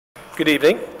Good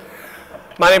evening.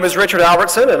 My name is Richard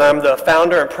Albertson, and I'm the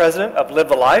founder and president of Live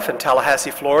the Life in Tallahassee,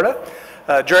 Florida.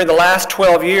 During the last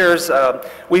 12 years,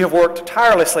 we have worked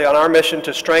tirelessly on our mission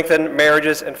to strengthen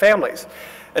marriages and families.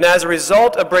 And as a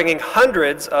result of bringing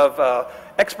hundreds of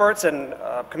experts and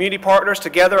community partners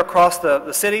together across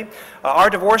the city, our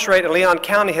divorce rate in Leon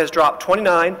County has dropped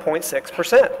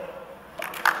 29.6%.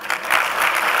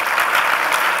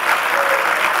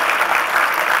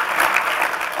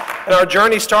 And our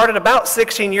journey started about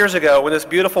 16 years ago when this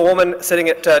beautiful woman sitting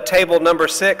at table number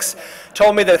 6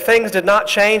 told me that things did not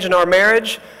change in our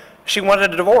marriage. She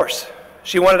wanted a divorce.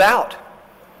 She wanted out.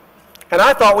 And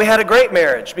I thought we had a great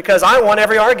marriage because I won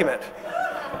every argument.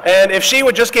 And if she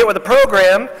would just get with the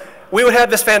program, we would have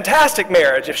this fantastic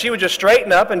marriage if she would just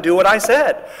straighten up and do what I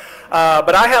said.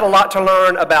 But I had a lot to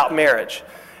learn about marriage.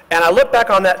 And I look back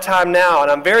on that time now,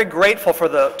 and I'm very grateful for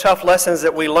the tough lessons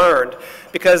that we learned,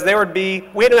 because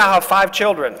we now have 5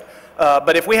 children.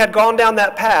 But if we had gone down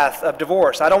that path of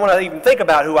divorce, I don't want to even think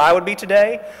about who I would be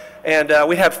today. And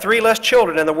we have 3 less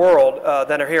children in the world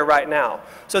than are here right now.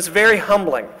 So it's very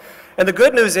humbling. And the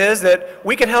good news is that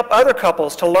we can help other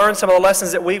couples to learn some of the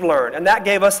lessons that we've learned. And that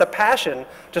gave us the passion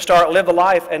to start Live the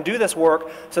Life and do this work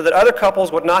so that other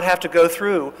couples would not have to go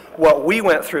through what we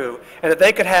went through, and that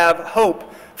they could have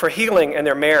hope for healing in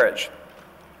their marriage.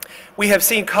 We have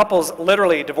seen couples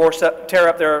literally tear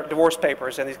up their divorce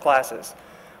papers in these classes.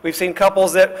 We've seen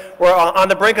couples that were on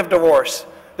the brink of divorce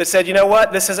that said, you know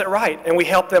what, this isn't right. And we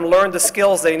help them learn the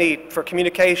skills they need for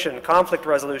communication, conflict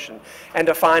resolution, and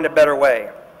to find a better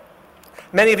way.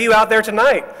 Many of you out there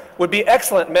tonight would be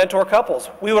excellent mentor couples.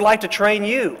 We would like to train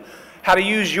you how to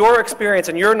use your experience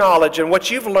and your knowledge and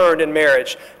what you've learned in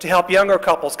marriage to help younger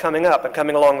couples coming up and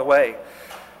coming along the way.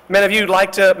 Many of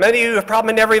you have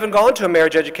probably never even gone to a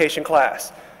marriage education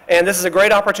class. And this is a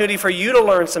great opportunity for you to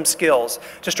learn some skills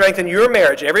to strengthen your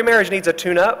marriage. Every marriage needs a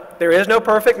tune-up. There is no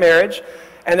perfect marriage.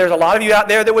 And there's a lot of you out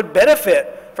there that would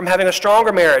benefit from having a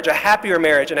stronger marriage, a happier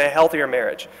marriage, and a healthier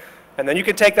marriage. And then you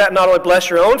can take that and not only bless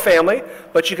your own family,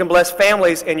 but you can bless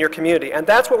families in your community. And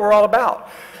that's what we're all about.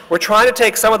 We're trying to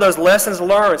take some of those lessons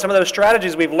learned, some of those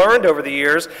strategies we've learned over the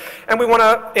years, and we want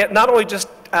to not only just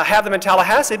have them in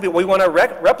Tallahassee, but we want to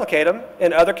replicate them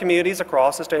in other communities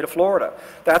across the state of Florida.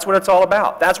 That's what it's all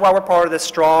about. That's why we're part of this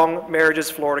Strong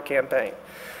Marriages Florida campaign.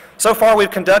 So far,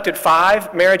 we've conducted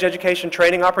 5 marriage education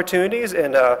training opportunities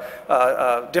in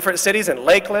different cities in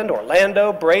Lakeland,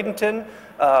 Orlando, Bradenton.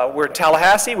 We're in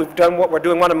Tallahassee. We're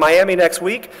doing one in Miami next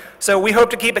week. So we hope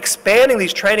to keep expanding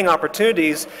these training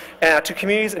opportunities to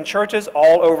communities and churches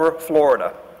all over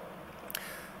Florida.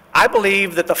 I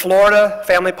believe that the Florida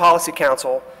Family Policy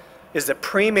Council is the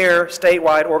premier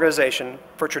statewide organization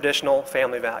for traditional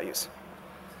family values.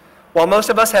 While most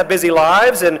of us have busy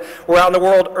lives and we're out in the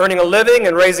world earning a living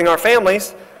and raising our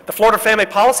families, the Florida Family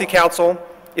Policy Council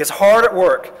is hard at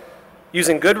work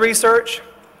using good research,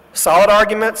 solid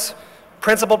arguments,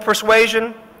 principled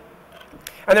persuasion,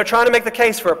 and they're trying to make the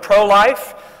case for a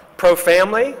pro-life,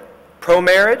 pro-family,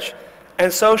 pro-marriage,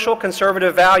 and social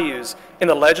conservative values in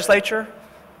the legislature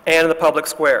and in the public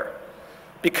square.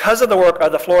 Because of the work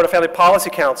of the Florida Family Policy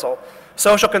Council,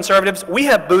 social conservatives, we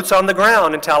have boots on the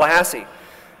ground in Tallahassee,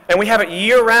 and we have it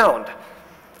year-round.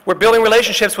 We're building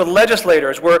relationships with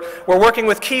legislators, we're working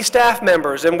with key staff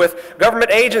members and with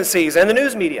government agencies and the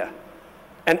news media.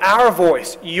 And our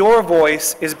voice, your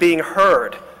voice, is being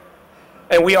heard,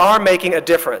 and we are making a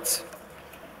difference.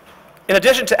 In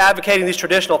addition to advocating these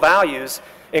traditional values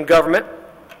in government,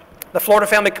 the Florida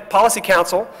Family Policy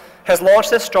Council has launched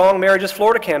this Strong Marriages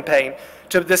Florida campaign.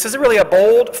 This is really a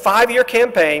bold 5-year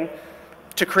campaign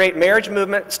to create marriage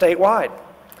movement statewide,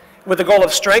 with the goal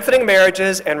of strengthening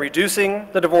marriages and reducing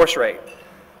the divorce rate.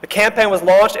 The campaign was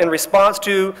launched in response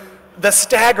to the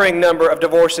staggering number of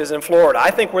divorces in Florida.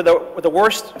 I think we're the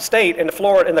worst state in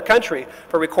the country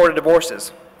for recorded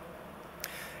divorces.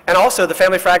 And also the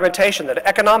family fragmentation, the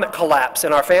economic collapse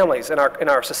in our families, in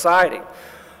our society.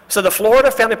 So the Florida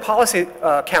Family Policy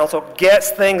Council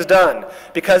gets things done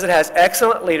because it has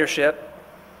excellent leadership,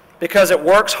 because it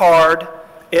works hard,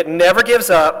 it never gives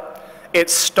up, it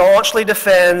staunchly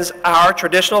defends our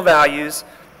traditional values,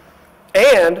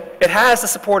 and it has the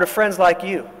support of friends like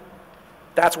you.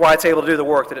 That's why it's able to do the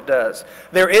work that it does.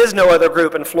 There is no other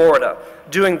group in Florida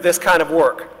doing this kind of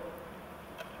work.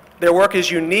 Their work is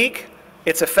unique,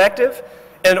 it's effective,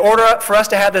 and in order for us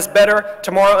to have this better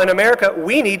tomorrow in America,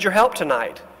 we need your help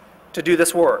tonight to do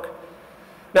this work.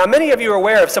 Now, many of you are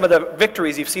aware of some of the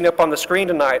victories you've seen up on the screen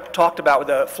tonight, talked about with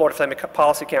the Florida Family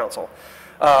Policy Council.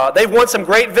 They've won some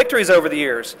great victories over the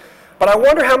years, but I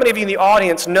wonder how many of you in the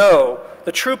audience know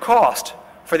the true cost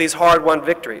for these hard-won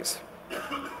victories.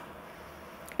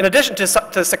 In addition to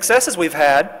the successes we've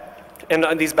had in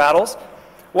these battles,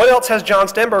 what else has John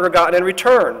Stenberger gotten in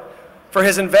return for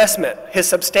his investment, his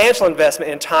substantial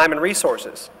investment in time and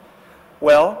resources?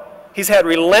 Well, he's had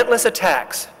relentless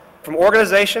attacks from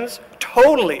organizations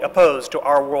totally opposed to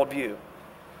our worldview.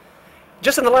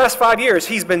 Just in the last 5 years,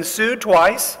 he's been sued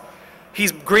twice.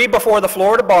 He's grieved before the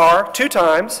Florida bar 2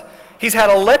 times. He's had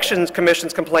elections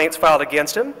commission's complaints filed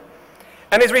against him.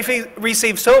 And he's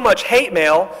received so much hate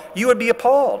mail, you would be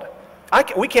appalled.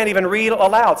 We can't even read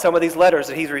aloud some of these letters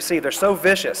that he's received. They're so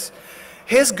vicious.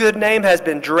 His good name has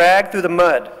been dragged through the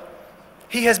mud.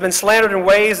 He has been slandered in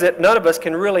ways that none of us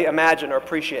can really imagine or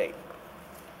appreciate.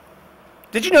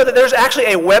 Did you know that there's actually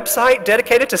a website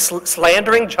dedicated to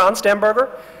slandering John Stenberger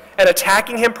and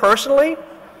attacking him personally?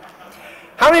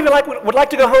 How many of you would like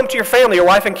to go home to your family, your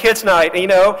wife and kids tonight,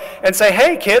 and say,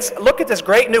 hey kids, look at this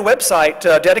great new website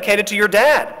dedicated to your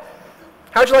dad?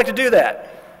 How'd you like to do that?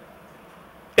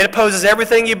 It opposes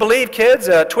everything you believe, kids,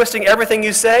 twisting everything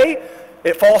you say.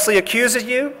 It falsely accuses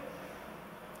you,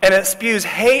 and it spews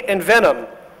hate and venom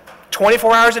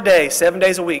 24 hours a day, 7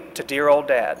 days a week to dear old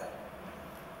dad.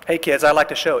 Hey kids, I'd like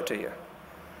to show it to you.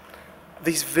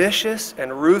 These vicious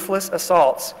and ruthless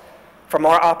assaults from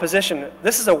our opposition,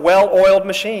 this is a well-oiled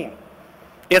machine.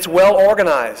 It's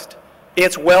well-organized,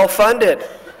 it's well-funded,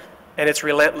 and it's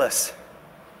relentless.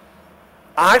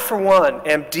 I, for one,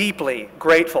 am deeply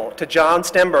grateful to John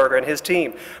Stenberger and his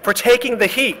team for taking the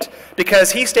heat,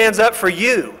 because he stands up for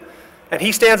you, and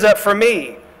he stands up for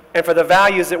me, and for the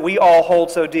values that we all hold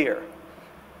so dear.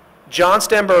 John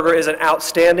Stenberger is an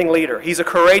outstanding leader. He's a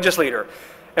courageous leader,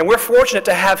 and we're fortunate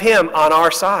to have him on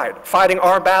our side, fighting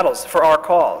our battles for our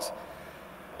cause.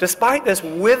 Despite this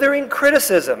withering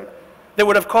criticism that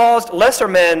would have caused lesser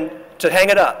men to hang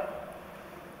it up,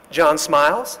 John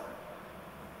smiles,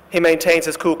 he maintains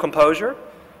his cool composure,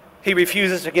 he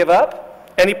refuses to give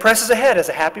up, and he presses ahead as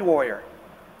a happy warrior.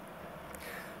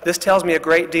 This tells me a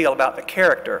great deal about the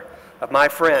character of my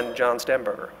friend, John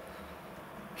Stenberger.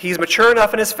 He's mature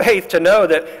enough in his faith to know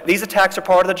that these attacks are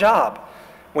part of the job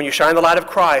when you shine the light of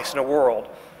Christ in a world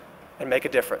and make a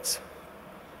difference.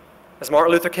 As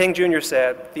Martin Luther King Jr.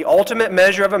 said, the ultimate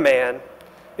measure of a man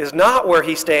is not where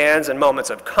he stands in moments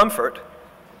of comfort,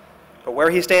 but where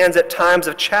he stands at times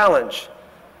of challenge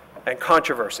and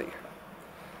controversy.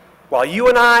 While you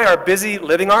and I are busy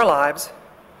living our lives,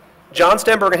 John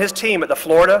Stenberger and his team at the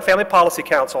Florida Family Policy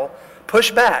Council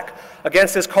push back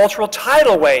against this cultural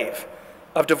tidal wave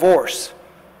of divorce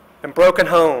and broken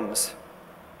homes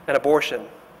and abortion.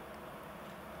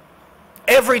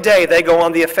 Every day they go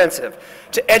on the offensive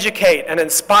to educate and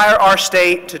inspire our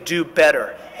state to do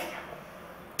better,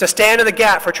 to stand in the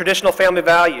gap for traditional family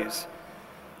values,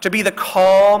 to be the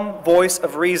calm voice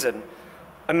of reason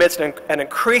amidst an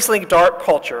increasingly dark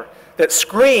culture that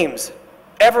screams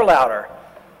ever louder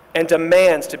and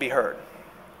demands to be heard.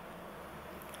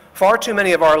 Far too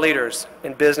many of our leaders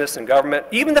in business and government,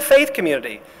 even the faith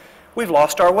community, we've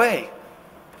lost our way,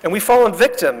 and we've fallen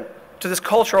victim to this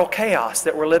cultural chaos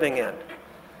that we're living in.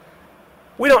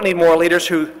 We don't need more leaders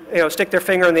who stick their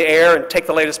finger in the air and take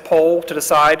the latest poll to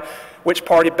decide which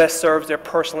party best serves their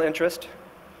personal interest,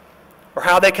 or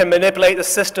how they can manipulate the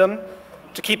system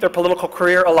to keep their political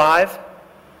career alive.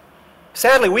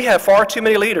 Sadly, we have far too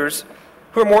many leaders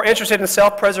who are more interested in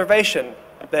self-preservation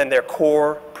than their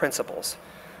core principles.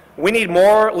 We need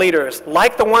more leaders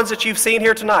like the ones that you've seen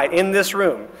here tonight in this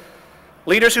room,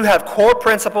 leaders who have core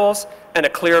principles and a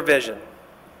clear vision.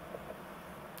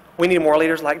 We need more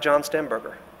leaders like John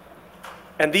Stenberger.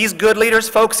 And these good leaders,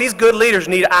 folks, these good leaders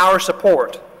need our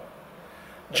support.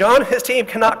 John and his team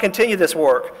cannot continue this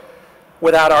work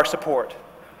without our support.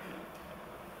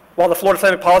 While the Florida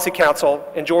Family Policy Council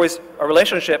enjoys a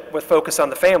relationship with Focus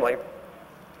on the Family,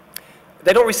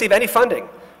 they don't receive any funding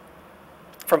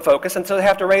from Focus until they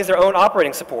have to raise their own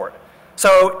operating support.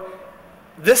 So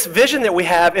this vision that we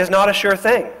have is not a sure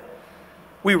thing.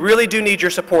 We really do need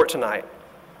your support tonight.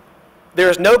 There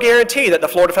is no guarantee that the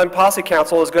Florida Family Policy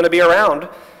Council is going to be around,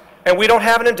 and we don't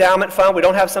have an endowment fund. We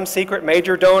don't have some secret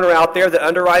major donor out there that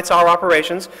underwrites our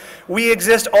operations. We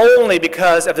exist only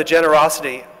because of the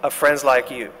generosity of friends like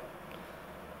you.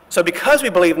 So because we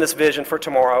believe in this vision for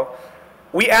tomorrow,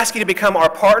 we ask you to become our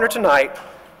partner tonight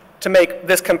to make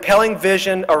this compelling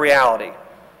vision a reality.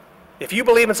 If you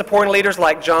believe in supporting leaders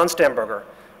like John Stenberger,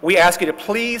 we ask you to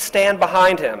please stand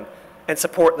behind him and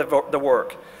support the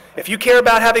work. If you care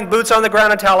about having boots on the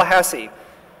ground in Tallahassee,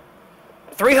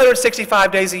 365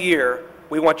 days a year,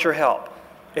 we want your help.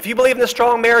 If you believe in the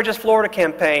Strong Marriages Florida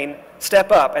campaign,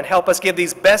 step up and help us give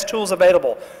these best tools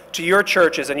available to your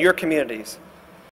churches and your communities.